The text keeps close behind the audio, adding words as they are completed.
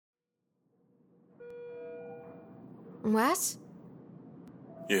Wes?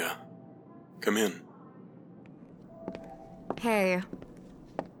 Yeah. Come in. Hey.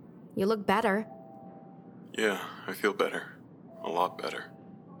 You look better. Yeah, I feel better. A lot better.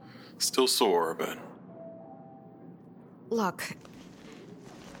 Still sore, but... Look.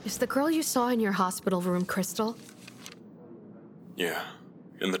 Is the girl you saw in your hospital room Crystal? Yeah.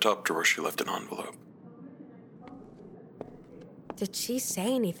 In the top drawer, she left an envelope. Did she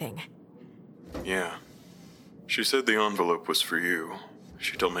say anything? Yeah. She said the envelope was for you.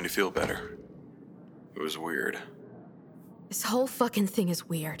 She told me to feel better. It was weird. This whole fucking thing is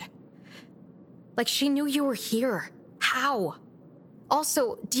weird. Like, she knew you were here. How?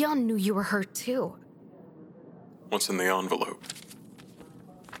 Also, Dion knew you were hurt, too. What's in the envelope?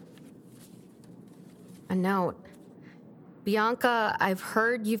 A note. Bianca, I've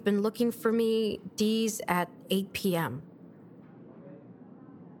heard you've been looking for me, D's at 8 p.m.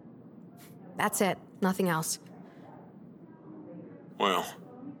 That's it. Nothing else. Well,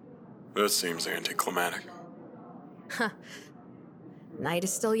 that seems anticlimactic. Night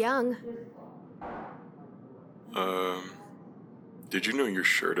is still young. Did you know your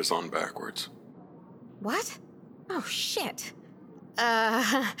shirt is on backwards? What? Oh, shit.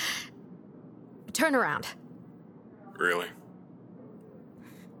 Turn around. Really?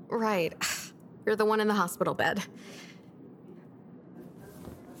 Right. You're the one in the hospital bed.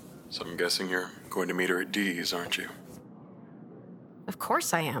 So I'm guessing you're going to meet her at D's, aren't you? Of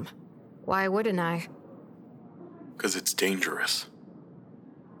course I am. Why wouldn't I? 'Cause it's dangerous.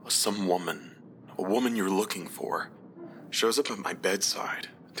 Some woman, a woman you're looking for, shows up at my bedside,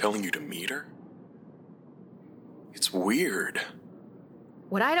 telling you to meet her? It's weird.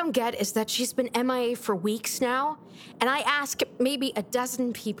 What I don't get is that she's been MIA for weeks now, and I ask maybe a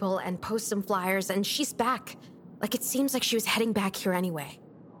dozen people and post some flyers, and she's back. Like, it seems like she was heading back here anyway.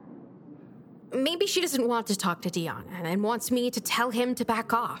 Maybe she doesn't want to talk to Dion and wants me to tell him to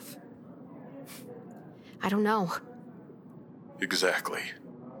back off. I don't know. Exactly.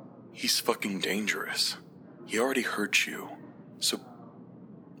 He's fucking dangerous. He already hurt you. So,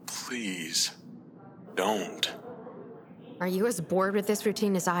 please, don't. Are you as bored with this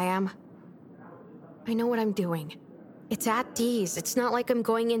routine as I am? I know what I'm doing. It's at D's. It's not like I'm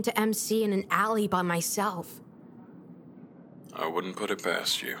going into MC in an alley by myself. I wouldn't put it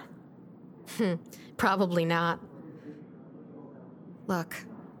past you. Probably not. Look,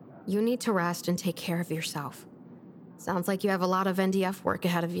 you need to rest and take care of yourself. Sounds like you have a lot of NDF work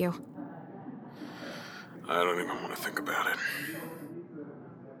ahead of you. I don't even want to think about it.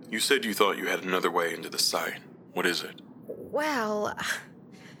 You said you thought you had another way into the site. What is it? Well,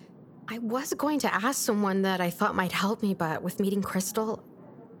 I was going to ask someone that I thought might help me, but with meeting Crystal,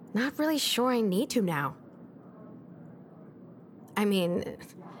 not really sure I need to now. I mean,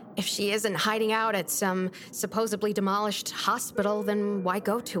 if she isn't hiding out at some supposedly demolished hospital, then why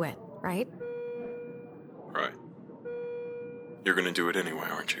go to it, right? Right. You're gonna do it anyway,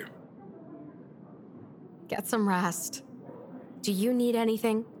 aren't you? Get some rest. Do you need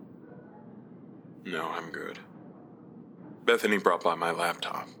anything? No, I'm good. Bethany brought by my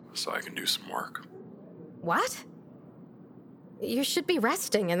laptop so I can do some work. What? You should be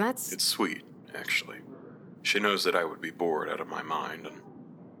resting, and that's... It's sweet, actually. She knows that I would be bored out of my mind and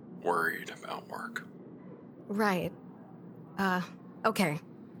worried about work. Right. Okay.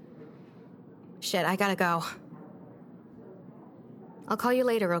 Shit, I gotta go. I'll call you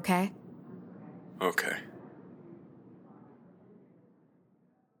later, okay? Okay.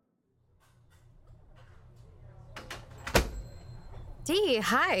 Dee,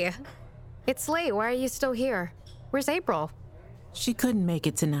 hi. It's late. Why are you still here? Where's April? She couldn't make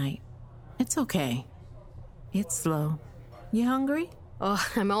it tonight. It's okay. It's slow. You hungry? Oh,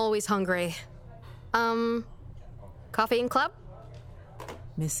 I'm always hungry. Coffee and club?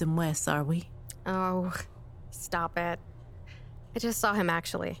 Missing Wes, are we? Oh, stop it. I just saw him,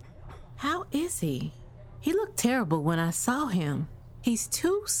 actually. How is he? He looked terrible when I saw him. He's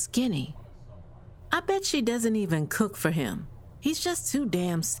too skinny. I bet she doesn't even cook for him. He's just too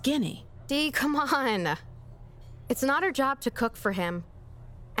damn skinny. Dee, come on. It's not her job to cook for him.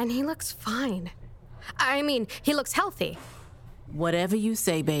 And he looks fine. I mean, he looks healthy. Whatever you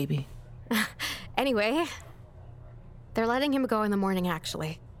say, baby. Anyway, they're letting him go in the morning,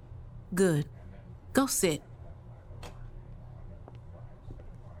 actually. Good. Go sit.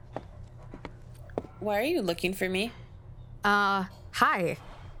 Why are you looking for me? Hi.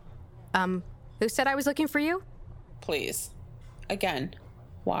 Who said I was looking for you? Please. Again.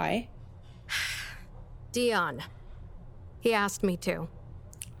 Why? Dion. He asked me to.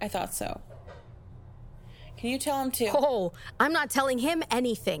 I thought so. Can you tell him to... Oh, I'm not telling him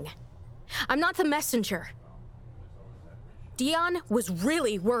anything. I'm not the messenger. Dion was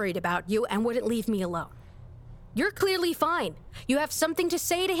really worried about you and wouldn't leave me alone. You're clearly fine. You have something to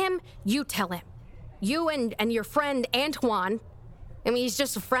say to him, you tell him. You and your friend Antoine, I mean, he's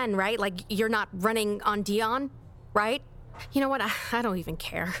just a friend, right? Like, you're not running on Dion, right? You know what? I don't even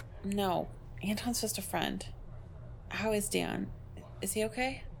care. No, Anton's just a friend. How is Dion? Is he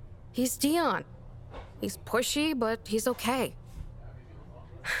okay? He's Dion. He's pushy, but he's okay.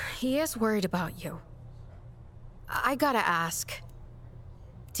 He is worried about you. I gotta ask.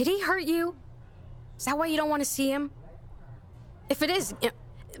 Did he hurt you? Is that why you don't want to see him? If it is,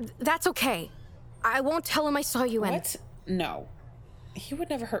 that's okay. I won't tell him I saw you in. What? No. He would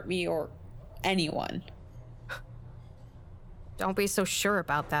never hurt me or anyone. Don't be so sure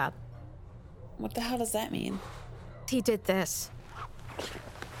about that. What the hell does that mean? He did this.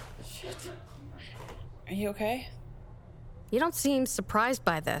 Shit. Are you okay? You don't seem surprised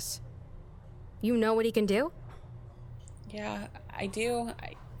by this. You know what he can do? Yeah, I do.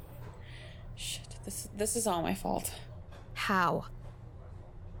 Shit, this is all my fault. How?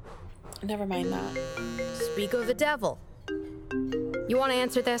 Never mind that. Speak of the devil. You want to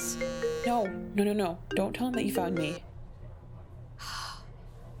answer this? No. Don't tell him that you found me.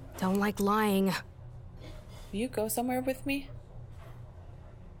 Don't like lying. Will you go somewhere with me?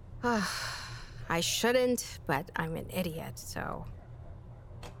 I shouldn't, but I'm an idiot, so...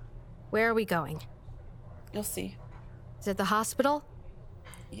 Where are we going? You'll see. Is it the hospital?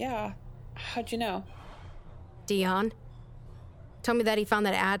 Yeah. How'd you know? Dion told me that he found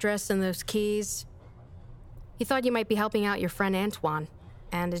that address and those keys. He thought you might be helping out your friend Antoine,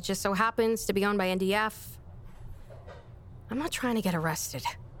 and it just so happens to be owned by NDF. I'm not trying to get arrested.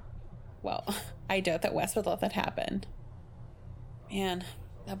 Well, I doubt that Wes would let that happen. Man,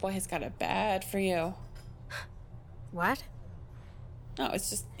 that boy has got it bad for you. What? No, it's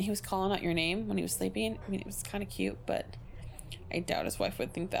just he was calling out your name when he was sleeping. I mean, it was kind of cute, but I doubt his wife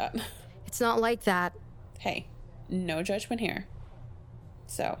would think that. It's not like that. Hey, no judgment here.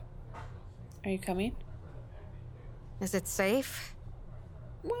 So, are you coming? Is it safe?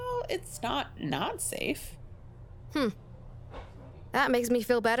 Well, it's not safe. That makes me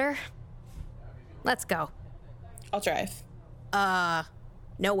feel better. Let's go. I'll drive.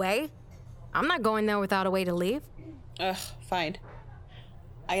 No way. I'm not going there without a way to leave. Ugh, fine.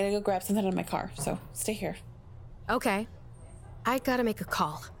 I gotta go grab something out of my car, so stay here. Okay. I gotta make a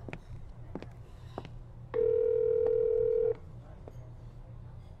call.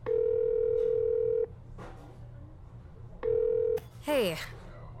 Hey.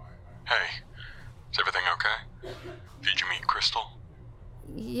 Hey, is everything okay? Did you meet Crystal?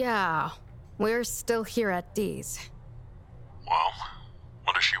 Yeah, we're still here at Dee's. Well,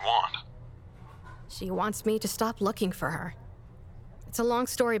 what does she want? She wants me to stop looking for her. It's a long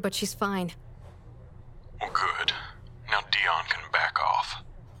story, but she's fine. Well, good. Now Dion can back off.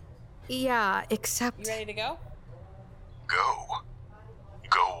 Yeah, except... You ready to go? Go?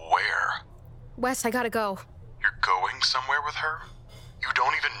 Go where? Wes, I gotta go. You're going somewhere with her? You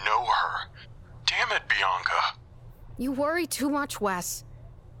don't even know her. Damn it, Bianca. You worry too much, Wes.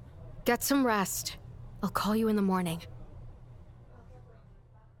 Get some rest. I'll call you in the morning.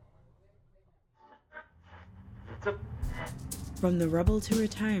 From the rubble to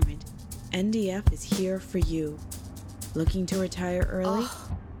retirement, NDF is here for you. Looking to retire early?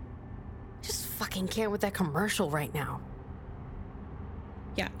 Just fucking can't with that commercial right now.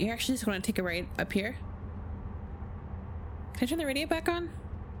 Yeah, you actually just want to take a ride up here? Can I turn the radio back on?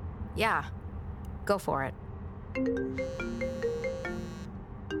 Yeah, go for it.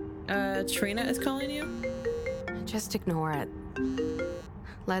 Trina is calling you? Just ignore it.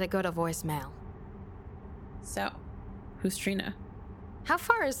 Let it go to voicemail. So, who's Trina? How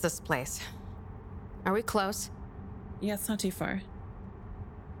far is this place? Are we close? Yeah, it's not too far.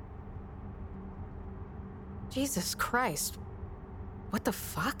 Jesus Christ. What the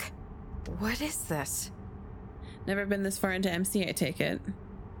fuck? What is this? Never been this far into MC, I take it.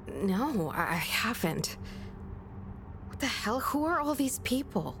 No, I haven't. What the hell? Who are all these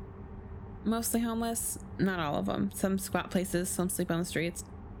people? Mostly homeless. Not all of them. Some squat places, some sleep on the streets.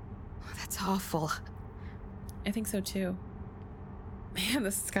 Oh, that's awful. I think so too. Man,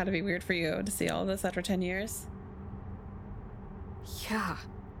 this has got to be weird for you to see all of this after 10 years. Yeah.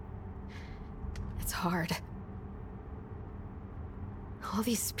 It's hard. All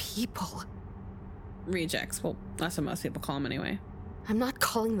these people. Rejects. Well, that's what most people call them anyway. I'm not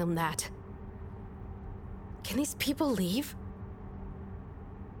calling them that. Can these people leave?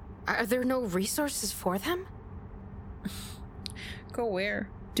 Are there no resources for them? Go where?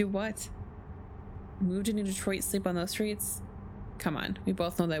 Do what? Move to New Detroit, sleep on those streets? Come on, we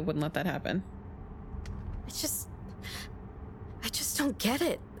both know that I wouldn't let that happen. It's just... don't get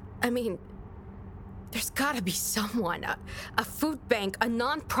it. I mean, there's gotta be someone, a food bank, a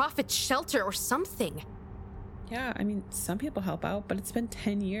non-profit shelter or something. Yeah, I mean, some people help out, but it's been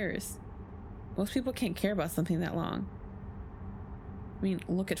 10 years. Most people can't care about something that long. I mean,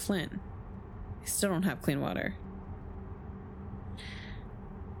 look at Flint. They still don't have clean water.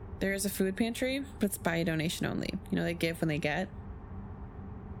 There is a food pantry, but it's by donation only. You know, they give when they get.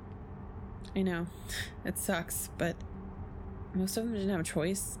 I know, it sucks, but most of them didn't have a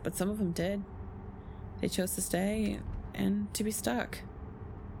choice, but some of them did. They chose to stay and to be stuck.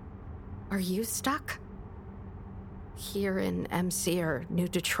 Are you stuck? Here in MC or New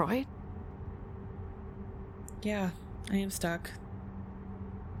Detroit? Yeah, I am stuck.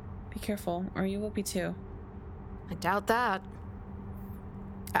 Be careful, or you will be too. I doubt that.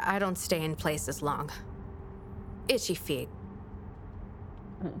 I don't stay in places long. Itchy feet.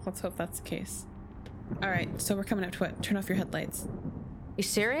 Well, let's hope that's the case. Alright, so we're coming up to it. Turn off your headlights. You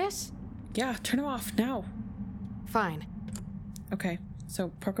serious? Yeah, turn them off now. Fine. Okay, so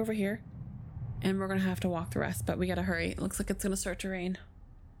park over here. And we're gonna have to walk the rest, but we gotta hurry. It looks like it's gonna start to rain.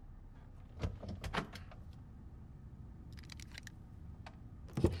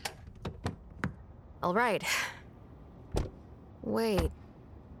 All right. Wait.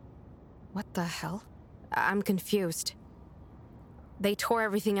 What the hell? I'm confused. They tore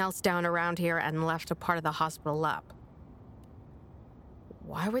everything else down around here and left a part of the hospital up.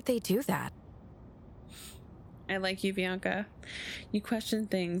 Why would they do that? I like you, Bianca. You question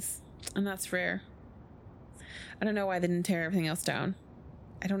things, and that's rare. I don't know why they didn't tear everything else down.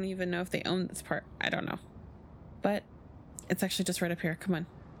 I don't even know if they own this part. I don't know. But it's actually just right up here. Come on.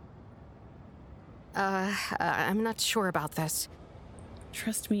 I'm not sure about this.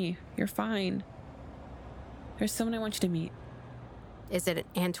 Trust me, you're fine. There's someone I want you to meet. Is it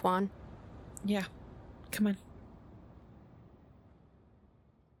Antoine? Yeah, come on.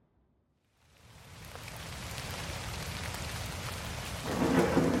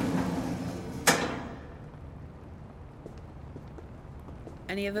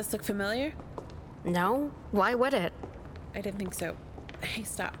 Any of this look familiar? No? Why would it? I didn't think so. Hey,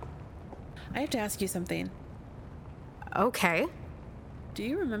 stop. I have to ask you something. Okay. Do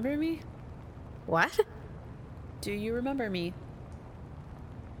you remember me? What? Do you remember me?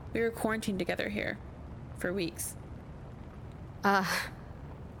 We were quarantined together here for weeks.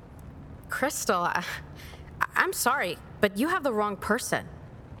 Crystal, I'm sorry, but you have the wrong person.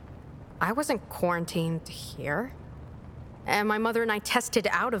 I wasn't quarantined here. And my mother and I tested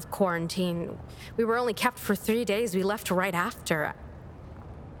out of quarantine. We were only kept for 3 days. We left right after.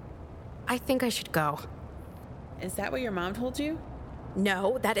 I think I should go. Is that what your mom told you?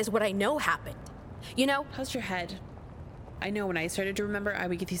 No, that is what I know happened. You know, How's your head? I know when I started to remember, I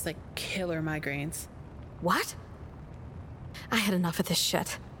would get these, killer migraines. what? I had enough of this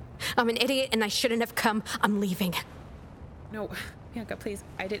shit. I'm an idiot and I shouldn't have come. I'm leaving. No, Bianca, please.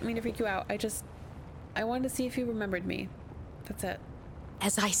 I didn't mean to freak you out. I wanted to see if you remembered me. That's it.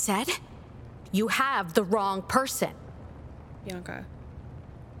 As I said, you have the wrong person. Bianca,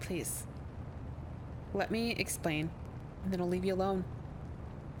 please. Let me explain, and then I'll leave you alone.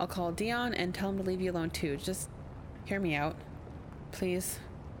 I'll call Dion and tell him to leave you alone too. Just hear me out. Please.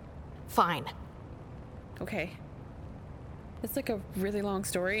 Fine. Okay. It's a really long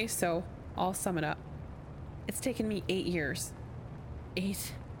story, so I'll sum it up. It's taken me 8 years.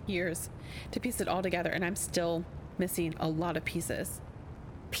 8 years to piece it all together, and I'm still missing a lot of pieces.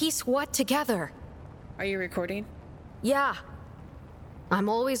 Piece what together? Are you recording? Yeah. I'm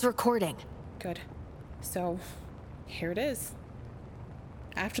always recording. Good. So, here it is.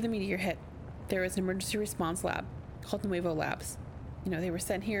 After the meteor hit, there was an emergency response lab called Nuevo Labs. They were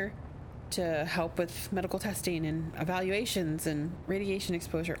sent here to help with medical testing and evaluations and radiation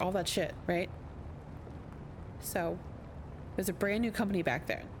exposure, all that shit, right? So, there's a brand new company back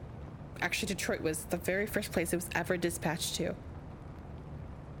there. Actually, Detroit was the very first place it was ever dispatched to.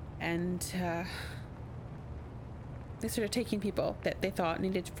 And, they started taking people that they thought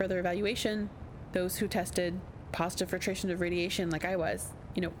needed further evaluation, those who tested positive for traces of radiation like I was.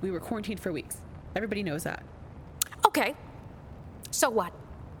 We were quarantined for weeks. Everybody knows that. Okay. So what?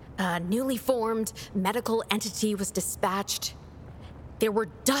 A newly formed medical entity was dispatched. There were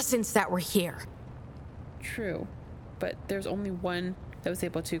dozens that were here. True. But there's only one that was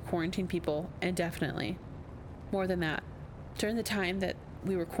able to quarantine people indefinitely. More than that, during the time that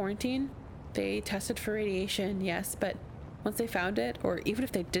we were quarantined, they tested for radiation, yes, but once they found it, or even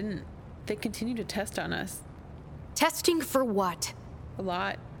if they didn't, they continued to test on us. Testing for what? A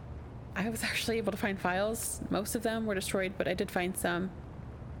lot. I was actually able to find files. Most of them were destroyed, but I did find some.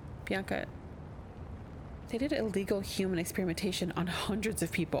 Bianca, They did illegal human experimentation on hundreds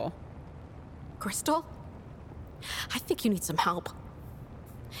of people. Crystal, I think you need some help.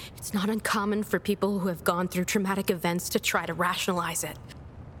 It's not uncommon for people who have gone through traumatic events to try to rationalize it.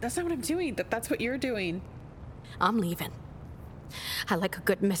 That's not what I'm doing. That's what you're doing. I'm leaving. I like a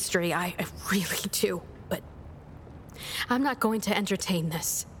good mystery, I really do, but I'm not going to entertain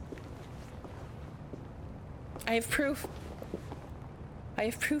this. I have proof. I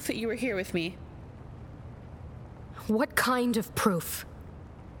have proof that you were here with me. What kind of proof?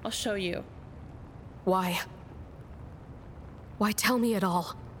 I'll show you. Why? Why tell me it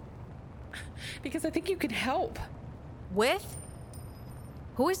all? Because I think you can help. With?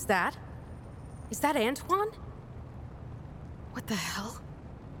 Who is that? Is that Antoine? What the hell?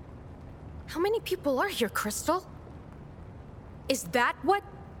 How many people are here, Crystal? Is that what?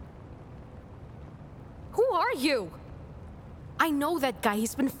 Who are you? I know that guy.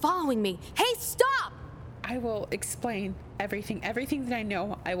 He's been following me. Hey, stop! I will explain everything. Everything that I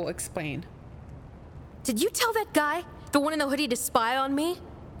know, I will explain. Did you tell that guy, the one in the hoodie, to spy on me?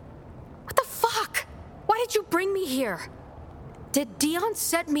 What the fuck? Why did you bring me here? Did Dion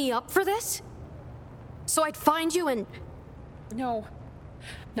set me up for this? So I'd find you and... No,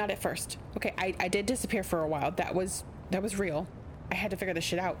 not at first. Okay, I did disappear for a while. That was real. I had to figure this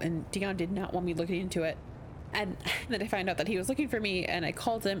shit out, and Dion did not want me looking into it. And then I found out that he was looking for me, and I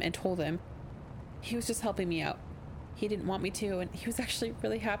called him and told him. He was just helping me out. He didn't want me to, and he was actually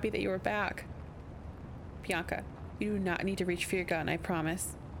really happy that you were back. Bianca, you do not need to reach for your gun, I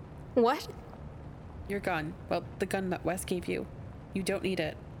promise. What? Your gun. Well, the gun that Wes gave you. You don't need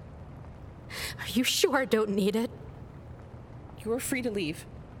it. Are you sure I don't need it? You are free to leave.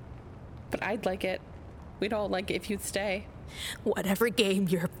 But I'd like it. We'd all like it if you'd stay. Whatever game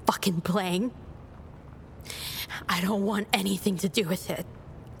you're fucking playing, I don't want anything to do with it.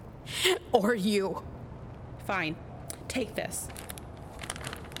 Or you. Fine. Take this.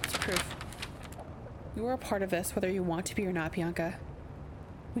 It's proof. You are a part of this, whether you want to be or not, Bianca.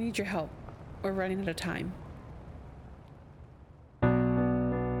 We need your help. We're running out of time.